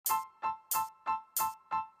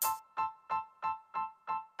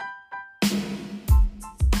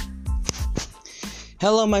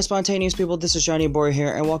Hello, my spontaneous people. This is Johnny Boy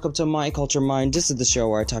here, and welcome to My Culture Mind. This is the show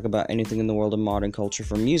where I talk about anything in the world of modern culture,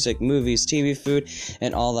 from music, movies, TV, food,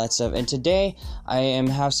 and all that stuff. And today, I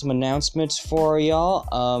have some announcements for y'all.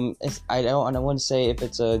 I don't want to say if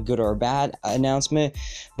it's a good or a bad announcement,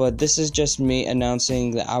 but this is just me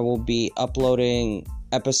announcing that I will be uploading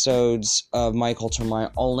episodes of My Culture Mind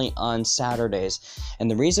only on Saturdays. And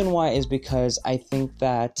the reason why is because I think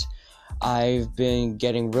that I've been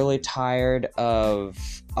getting really tired of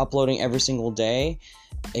uploading every single day.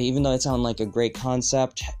 Even though it sounds like a great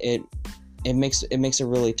concept, it makes it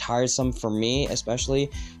really tiresome for me,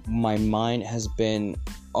 especially. My mind has been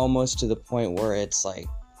almost to the point where it's like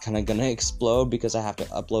kind of gonna explode because I have to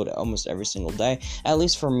upload it almost every single day, at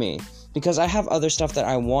least for me, because I have other stuff that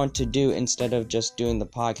I want to do instead of just doing the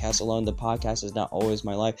podcast alone. The podcast is not always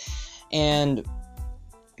my life, and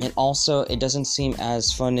also, it doesn't seem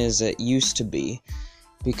as fun as it used to be,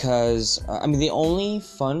 because, the only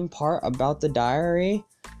fun part about the diary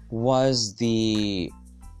was the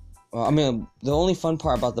only fun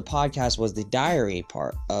part about the podcast was the diary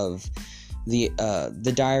part of the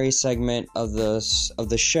diary segment of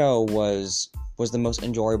the show was the most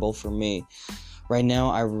enjoyable for me. Right now,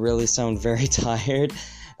 I really sound very tired.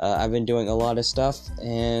 I've been doing a lot of stuff,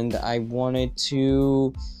 and I wanted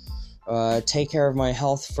to take care of my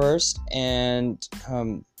health first, and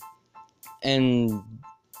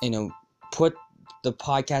put the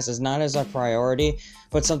podcast as not as a priority,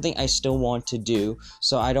 but something I still want to do.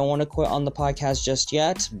 So I don't want to quit on the podcast just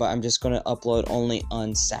yet, but I'm just going to upload only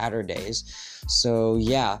on Saturdays. So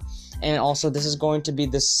yeah. And also, this is going to be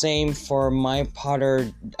the same for My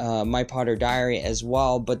Potter Diary as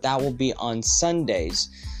well, but that will be on Sundays.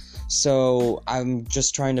 So I'm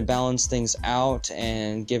just trying to balance things out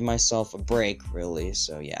and give myself a break, really.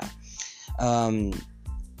 So yeah.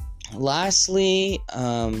 Lastly,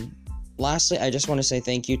 I just want to say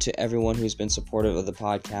thank you to everyone who's been supportive of the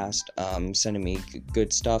podcast, sending me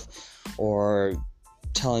good stuff, or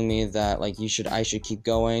telling me that I should keep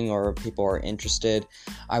going, or people are interested.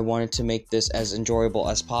 I wanted to make this as enjoyable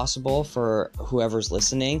as possible for whoever's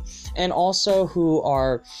listening, and also who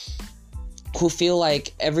feel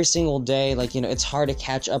like every single day, it's hard to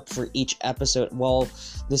catch up for each episode. Well,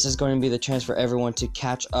 this is going to be the chance for everyone to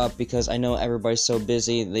catch up, because I know everybody's so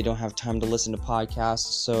busy, they don't have time to listen to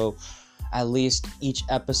podcasts, so at least each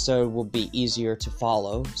episode will be easier to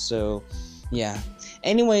follow. So, yeah.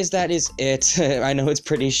 Anyways, that is it. I know it's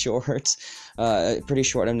pretty short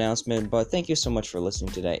announcement, but thank you so much for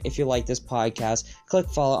listening today. If you like this podcast, click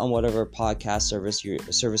follow on whatever podcast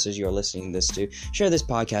services you're listening this to. Share this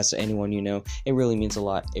podcast to anyone you know. It really means a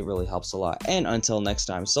lot. It really helps a lot. And until next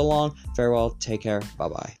time, so long, farewell, take care,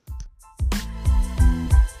 bye-bye.